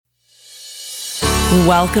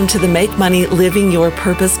Welcome to the Make Money Living Your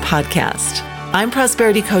Purpose podcast. I'm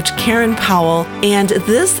prosperity coach Karen Powell, and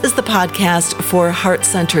this is the podcast for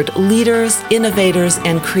heart-centered leaders, innovators,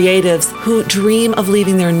 and creatives who dream of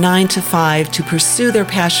leaving their 9-to-5 to pursue their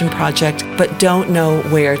passion project, but don't know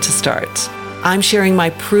where to start. I'm sharing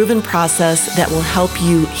my proven process that will help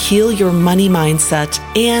you heal your money mindset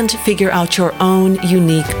and figure out your own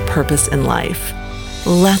unique purpose in life.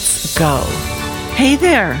 Let's go. Hey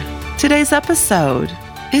there. Today's episode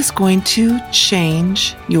is going to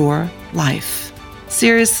change your life.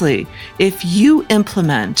 Seriously, if you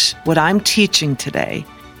implement what I'm teaching today,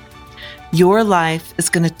 your life is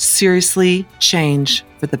going to seriously change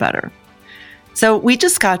for the better. So we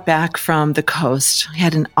just got back from the coast. We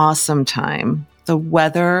had an awesome time. The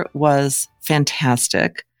weather was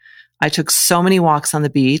fantastic. I took so many walks on the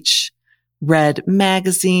beach, read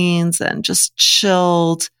magazines, and just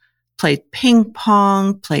chilled, played ping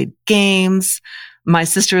pong, played games. My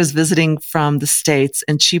sister is visiting from the States,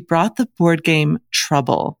 and she brought the board game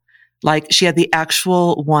Trouble. Like, she had the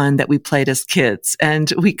actual one that we played as kids,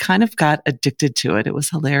 and we kind of got addicted to it. It was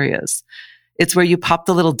hilarious. It's where you pop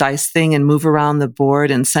the little dice thing and move around the board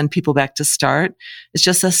and send people back to start. It's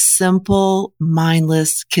just a simple,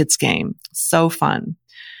 mindless kids game. So fun.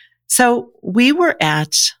 So we were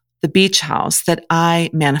at the beach house that I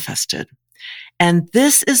manifested. And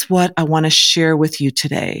this is what I want to share with you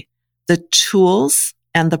today. The tools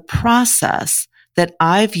and the process that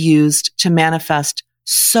I've used to manifest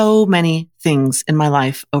so many things in my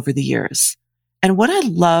life over the years. And what I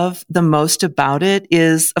love the most about it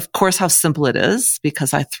is, of course, how simple it is,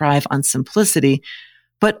 because I thrive on simplicity,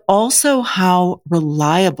 but also how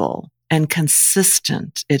reliable and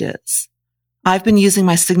consistent it is. I've been using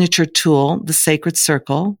my signature tool, the Sacred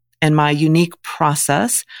Circle, and my unique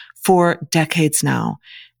process for decades now.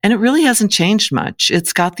 And it really hasn't changed much.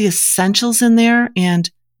 It's got the essentials in there and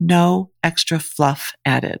no extra fluff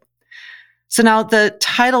added. So now the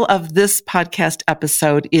title of this podcast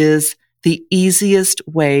episode is The Easiest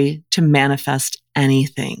Way to Manifest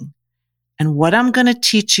Anything. And what I'm going to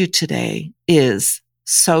teach you today is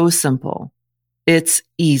so simple. It's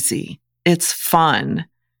easy. It's fun.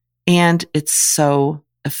 And it's so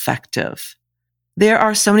effective. There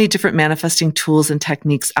are so many different manifesting tools and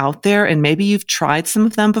techniques out there, and maybe you've tried some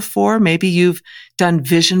of them before. Maybe you've done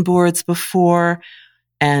vision boards before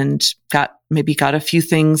and got a few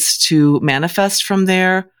things to manifest from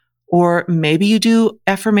there. Or maybe you do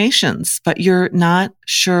affirmations, but you're not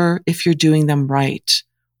sure if you're doing them right.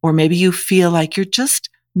 Or maybe you feel like you're just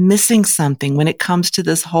missing something when it comes to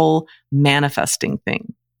this whole manifesting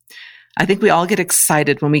thing. I think we all get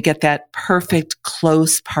excited when we get that perfect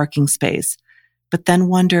close parking space, but then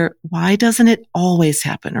wonder, why doesn't it always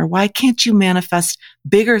happen? Or why can't you manifest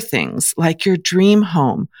bigger things like your dream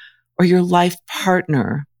home or your life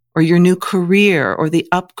partner or your new career or the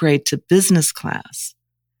upgrade to business class?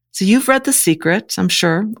 So you've read The Secret, I'm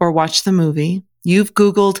sure, or watched the movie. You've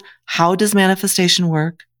Googled, how does manifestation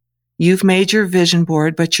work? You've made your vision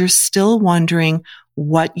board, but you're still wondering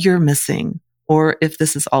what you're missing or if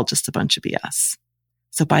this is all just a bunch of BS.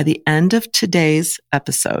 So by the end of today's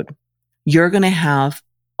episode, you're going to have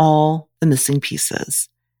all the missing pieces,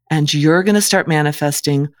 and you're going to start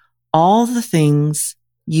manifesting all the things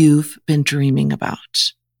you've been dreaming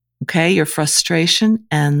about. Okay? Your frustration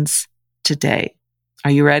ends today.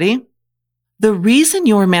 Are you ready? The reason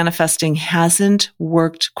your manifesting hasn't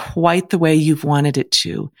worked quite the way you've wanted it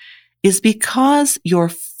to is because your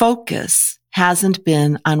focus hasn't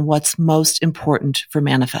been on what's most important for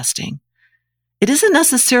manifesting. It isn't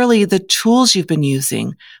necessarily the tools you've been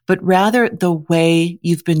using, but rather the way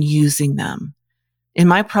you've been using them. In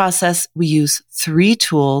my process, we use 3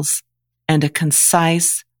 tools and a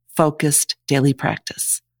concise, focused daily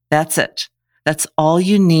practice. That's it. That's all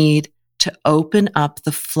you need to open up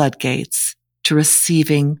the floodgates to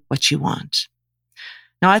receiving what you want.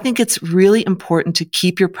 Now, I think it's really important to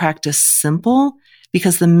keep your practice simple,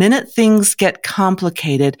 because the minute things get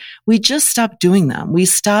complicated, we just stop doing them. We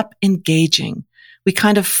stop engaging. We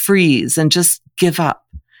kind of freeze and just give up.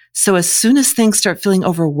 So as soon as things start feeling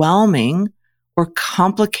overwhelming or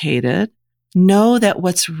complicated, know that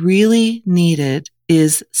what's really needed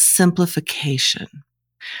is simplification.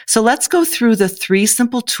 So let's go through the 3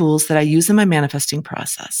 simple tools that I use in my manifesting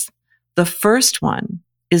process. The first one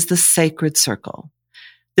is the Sacred Circle.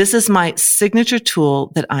 This is my signature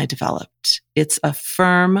tool that I developed. It's a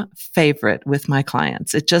firm favorite with my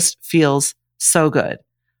clients. It just feels so good.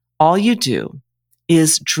 All you do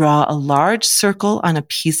is draw a large circle on a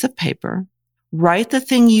piece of paper, write the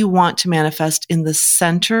thing you want to manifest in the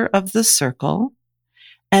center of the circle,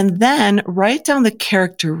 And then write down the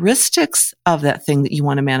characteristics of that thing that you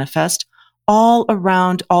want to manifest all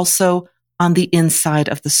around, also on the inside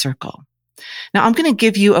of the circle. Now, I'm going to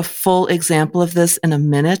give you a full example of this in a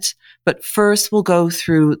minute, but first we'll go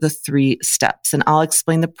through the 3 steps and I'll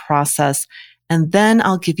explain the process, and then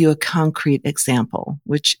I'll give you a concrete example,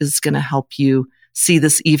 which is going to help you see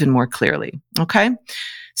this even more clearly. Okay?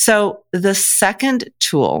 So the second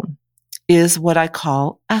tool is what I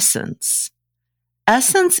call essence.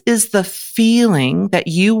 Essence is the feeling that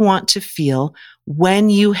you want to feel when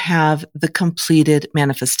you have the completed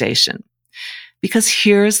manifestation. Because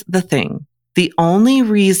here's the thing. The only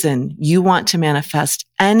reason you want to manifest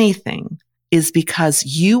anything is because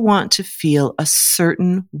you want to feel a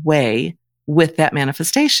certain way with that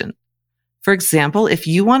manifestation. For example, if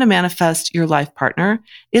you want to manifest your life partner,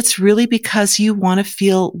 it's really because you want to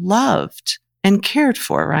feel loved and cared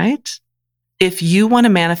for, right? If you want to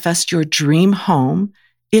manifest your dream home,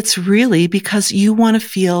 it's really because you want to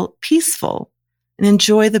feel peaceful and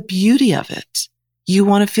enjoy the beauty of it. You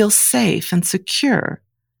want to feel safe and secure.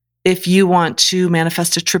 If you want to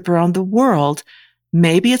manifest a trip around the world,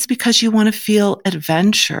 maybe it's because you want to feel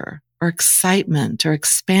adventure or excitement or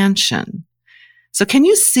expansion. So can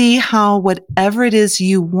you see how whatever it is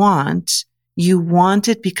you want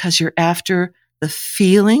it because you're after the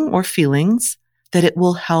feeling or feelings that it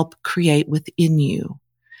will help create within you?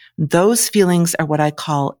 Those feelings are what I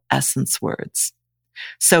call essence words.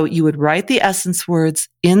 So you would write the essence words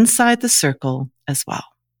inside the circle as well.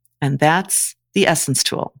 And that's the essence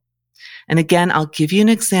tool. And again, I'll give you an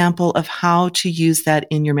example of how to use that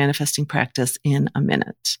in your manifesting practice in a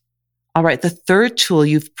minute. All right. The third tool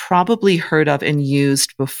you've probably heard of and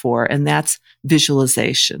used before, and that's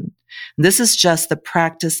visualization. This is just the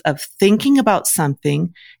practice of thinking about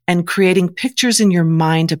something and creating pictures in your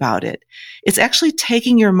mind about it. It's actually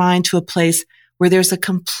taking your mind to a place where there's a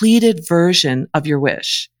completed version of your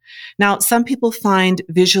wish. Now, some people find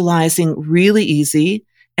visualizing really easy,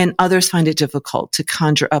 and others find it difficult to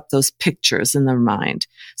conjure up those pictures in their mind.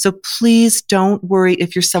 So please don't worry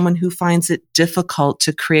if you're someone who finds it difficult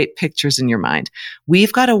to create pictures in your mind.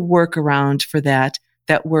 We've got a workaround for that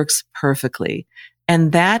works perfectly.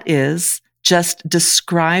 And that is just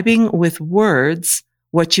describing with words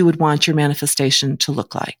what you would want your manifestation to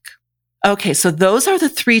look like. Okay, so those are the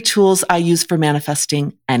 3 tools I use for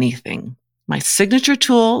manifesting anything. My signature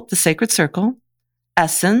tool, the Sacred Circle,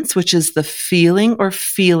 essence, which is the feeling or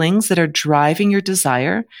feelings that are driving your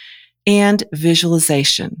desire, and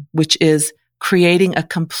visualization, which is creating a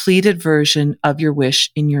completed version of your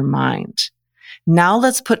wish in your mind. Now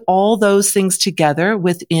let's put all those things together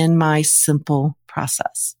within my simple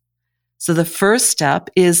process. So the first step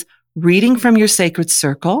is reading from your Sacred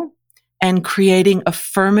Circle and creating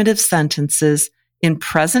affirmative sentences in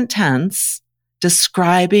present tense,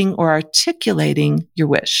 describing or articulating your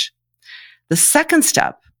wish. The second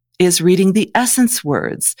step is reading the essence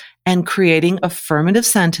words and creating affirmative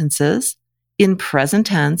sentences in present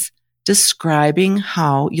tense, describing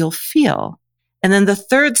how you'll feel. And then the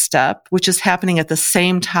third step, which is happening at the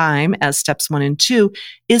same time as steps 1 and 2,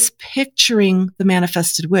 is picturing the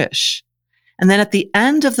manifested wish. And then at the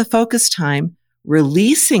end of the focus time,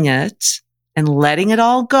 releasing it and letting it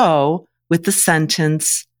all go with the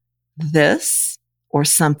sentence, "This or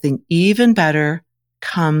something even better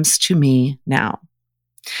comes to me now."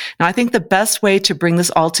 Now, I think the best way to bring this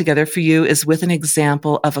all together for you is with an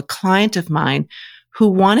example of a client of mine who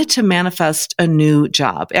wanted to manifest a new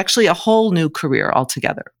job, actually a whole new career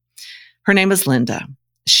altogether. Her name is Linda.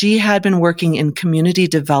 She had been working in community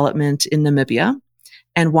development in Namibia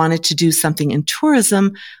and wanted to do something in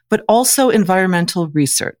tourism, but also environmental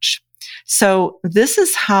research. So this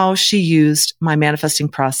is how she used my manifesting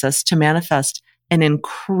process to manifest an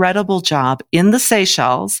incredible job in the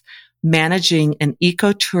Seychelles, managing an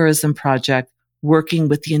ecotourism project working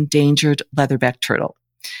with the endangered leatherback turtle.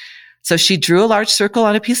 So she drew a large circle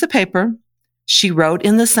on a piece of paper. She wrote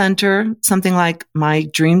in the center something like "my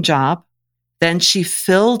dream job." Then she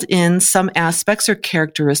filled in some aspects or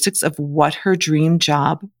characteristics of what her dream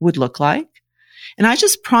job would look like. And I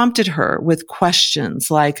just prompted her with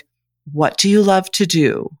questions like, what do you love to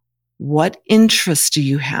do? What interests do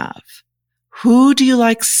you have? Who do you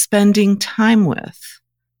like spending time with?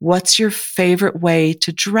 What's your favorite way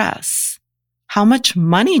to dress? How much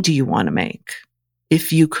money do you want to make?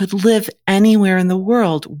 If you could live anywhere in the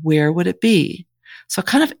world, where would it be? So I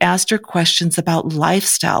kind of asked her questions about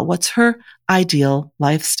lifestyle. What's her ideal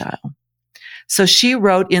lifestyle? So she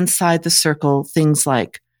wrote inside the circle things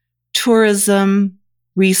like tourism,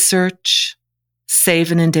 research,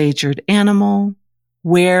 save an endangered animal,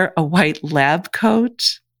 wear a white lab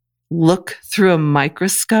coat, look through a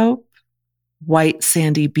microscope, white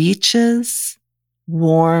sandy beaches,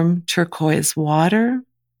 warm turquoise water,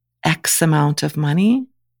 X amount of money.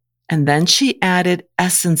 And then she added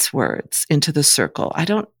essence words into the circle. I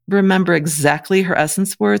don't remember exactly her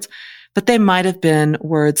essence words, but they might have been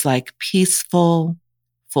words like peaceful,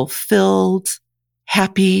 fulfilled,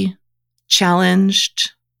 happy,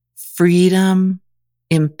 challenged, freedom,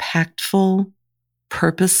 impactful,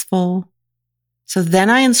 purposeful. So then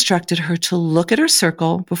I instructed her to look at her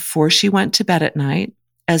circle before she went to bed at night,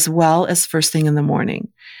 as well as first thing in the morning.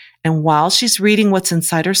 And while she's reading what's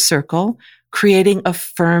inside her circle, creating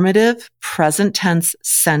affirmative present tense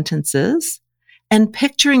sentences and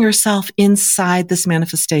picturing herself inside this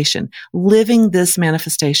manifestation, living this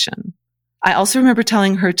manifestation. I also remember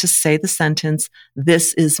telling her to say the sentence,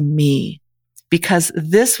 "This is me," because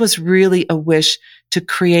this was really a wish to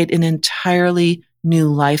create an entirely new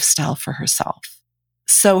lifestyle for herself.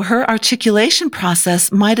 So her articulation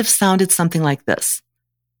process might have sounded something like this.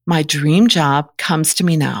 My dream job comes to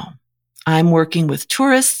me now. I'm working with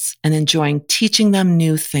tourists and enjoying teaching them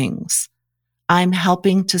new things. I'm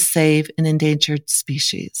helping to save an endangered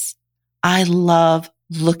species. I love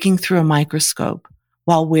looking through a microscope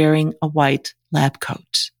while wearing a white lab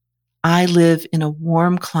coat. I live in a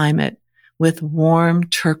warm climate with warm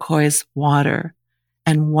turquoise water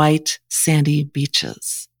and white sandy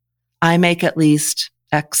beaches. I make at least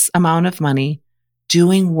X amount of money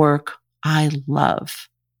doing work I love.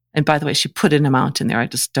 And by the way, she put an amount in there. I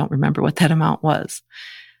just don't remember what that amount was.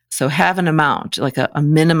 So have an amount, like a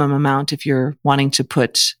minimum amount if you're wanting to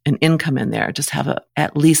put an income in there. Just have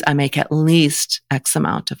I make at least X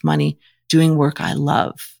amount of money doing work I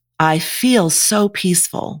love. I feel so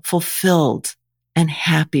peaceful, fulfilled, and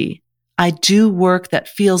happy. I do work that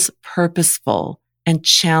feels purposeful and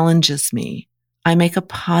challenges me. I make a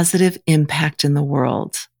positive impact in the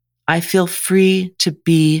world. I feel free to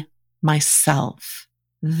be myself.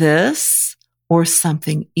 This, or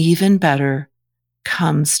something even better,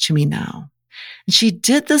 comes to me now. And she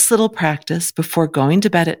did this little practice before going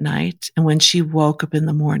to bed at night and when she woke up in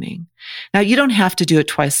the morning. Now, you don't have to do it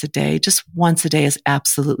twice a day. Just once a day is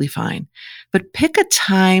absolutely fine. But pick a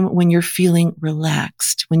time when you're feeling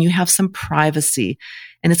relaxed, when you have some privacy,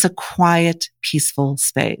 and it's a quiet, peaceful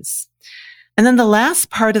space. And then the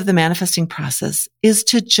last part of the manifesting process is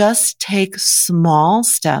to just take small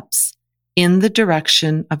steps in the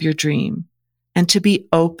direction of your dream and to be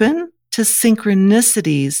open to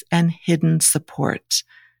synchronicities and hidden support.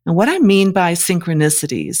 And what I mean by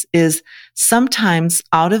synchronicities is sometimes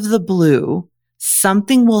out of the blue,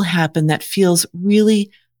 something will happen that feels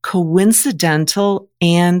really coincidental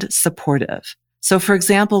and supportive. So for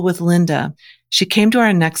example, with Linda, she came to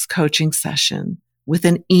our next coaching session with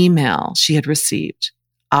an email she had received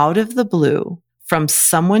out of the blue from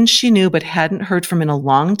someone she knew but hadn't heard from in a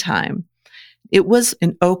long time. It was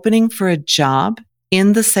an opening for a job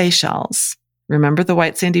in the Seychelles. Remember the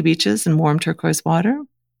white sandy beaches and warm turquoise water?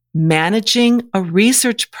 Managing a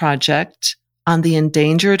research project on the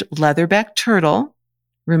endangered leatherback turtle.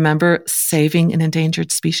 Remember saving an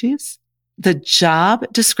endangered species? The job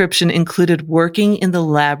description included working in the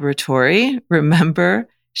laboratory. Remember,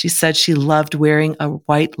 she said she loved wearing a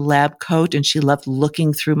white lab coat and she loved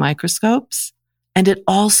looking through microscopes. And it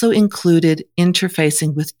also included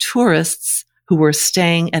interfacing with tourists who were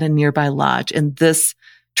staying at a nearby lodge. And this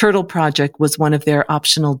turtle project was one of their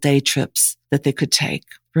optional day trips that they could take.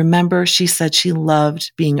 Remember, she said she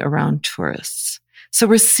loved being around tourists. So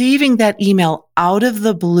receiving that email out of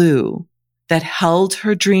the blue that held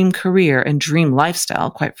her dream career and dream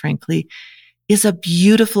lifestyle, quite frankly, is a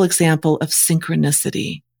beautiful example of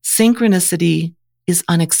synchronicity. Synchronicity is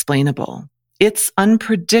unexplainable. It's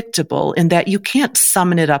unpredictable in that you can't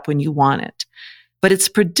summon it up when you want it. But it's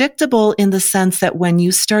predictable in the sense that when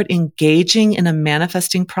you start engaging in a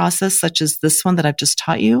manifesting process such as this one that I've just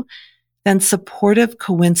taught you, then supportive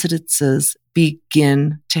coincidences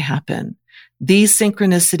begin to happen. These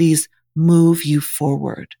synchronicities move you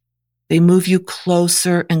forward. They move you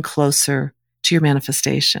closer and closer to your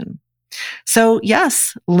manifestation. So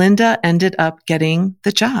yes, Linda ended up getting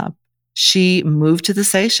the job. She moved to the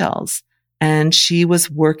Seychelles and she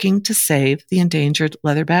was working to save the endangered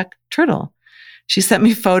leatherback turtle. She sent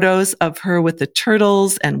me photos of her with the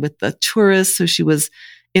turtles and with the tourists who she was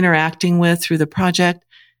interacting with through the project.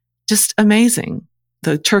 Just amazing.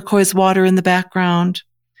 The turquoise water in the background.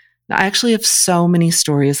 Now, I actually have so many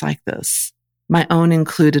stories like this, my own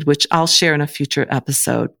included, which I'll share in a future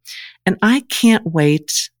episode. And I can't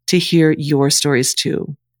wait to hear your stories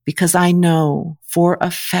too, because I know for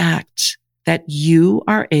a fact that you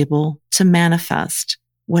are able to manifest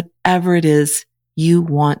whatever it is you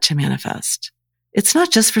want to manifest. It's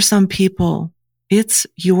not just for some people. It's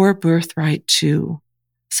your birthright too.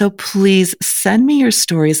 So please send me your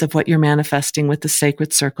stories of what you're manifesting with the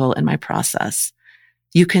Sacred Circle and my process.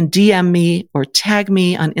 You can DM me or tag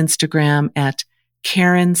me on Instagram at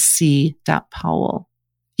KarenC.Powell.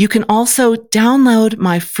 You can also download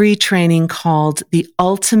my free training called The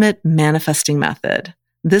Ultimate Manifesting Method.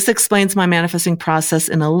 This explains my manifesting process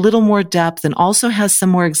in a little more depth and also has some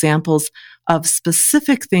more examples of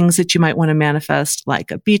specific things that you might want to manifest,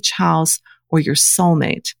 like a beach house or your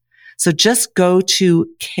soulmate. So just go to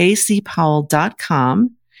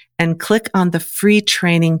kcpowell.com and click on the free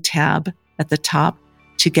training tab at the top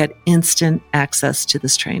to get instant access to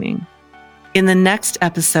this training. In the next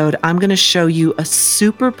episode, I'm going to show you a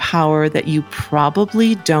superpower that you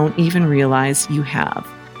probably don't even realize you have.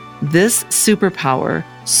 This superpower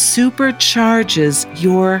supercharges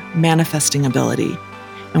your manifesting ability.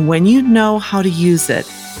 And when you know how to use it,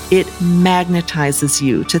 it magnetizes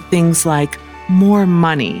you to things like more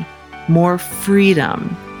money, more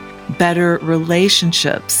freedom, better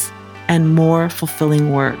relationships, and more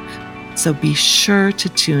fulfilling work. So be sure to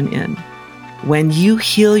tune in. When you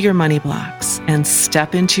heal your money blocks and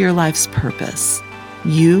step into your life's purpose,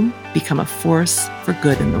 you become a force for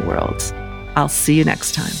good in the world. I'll see you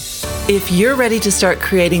next time. If you're ready to start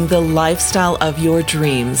creating the lifestyle of your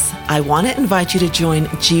dreams, I want to invite you to join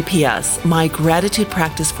GPS, my Gratitude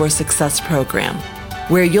Practice for Success program,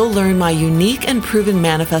 where you'll learn my unique and proven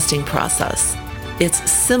manifesting process.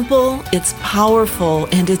 It's simple, it's powerful,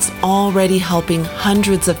 and it's already helping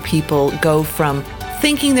hundreds of people go from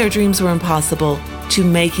thinking their dreams were impossible to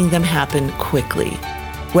making them happen quickly.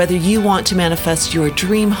 Whether you want to manifest your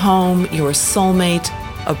dream home, your soulmate,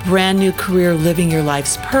 a brand new career living your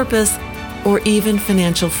life's purpose, or even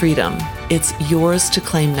financial freedom, it's yours to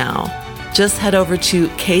claim now. Just head over to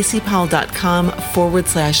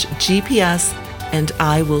kcpowell.com/GPS and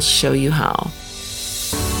I will show you how.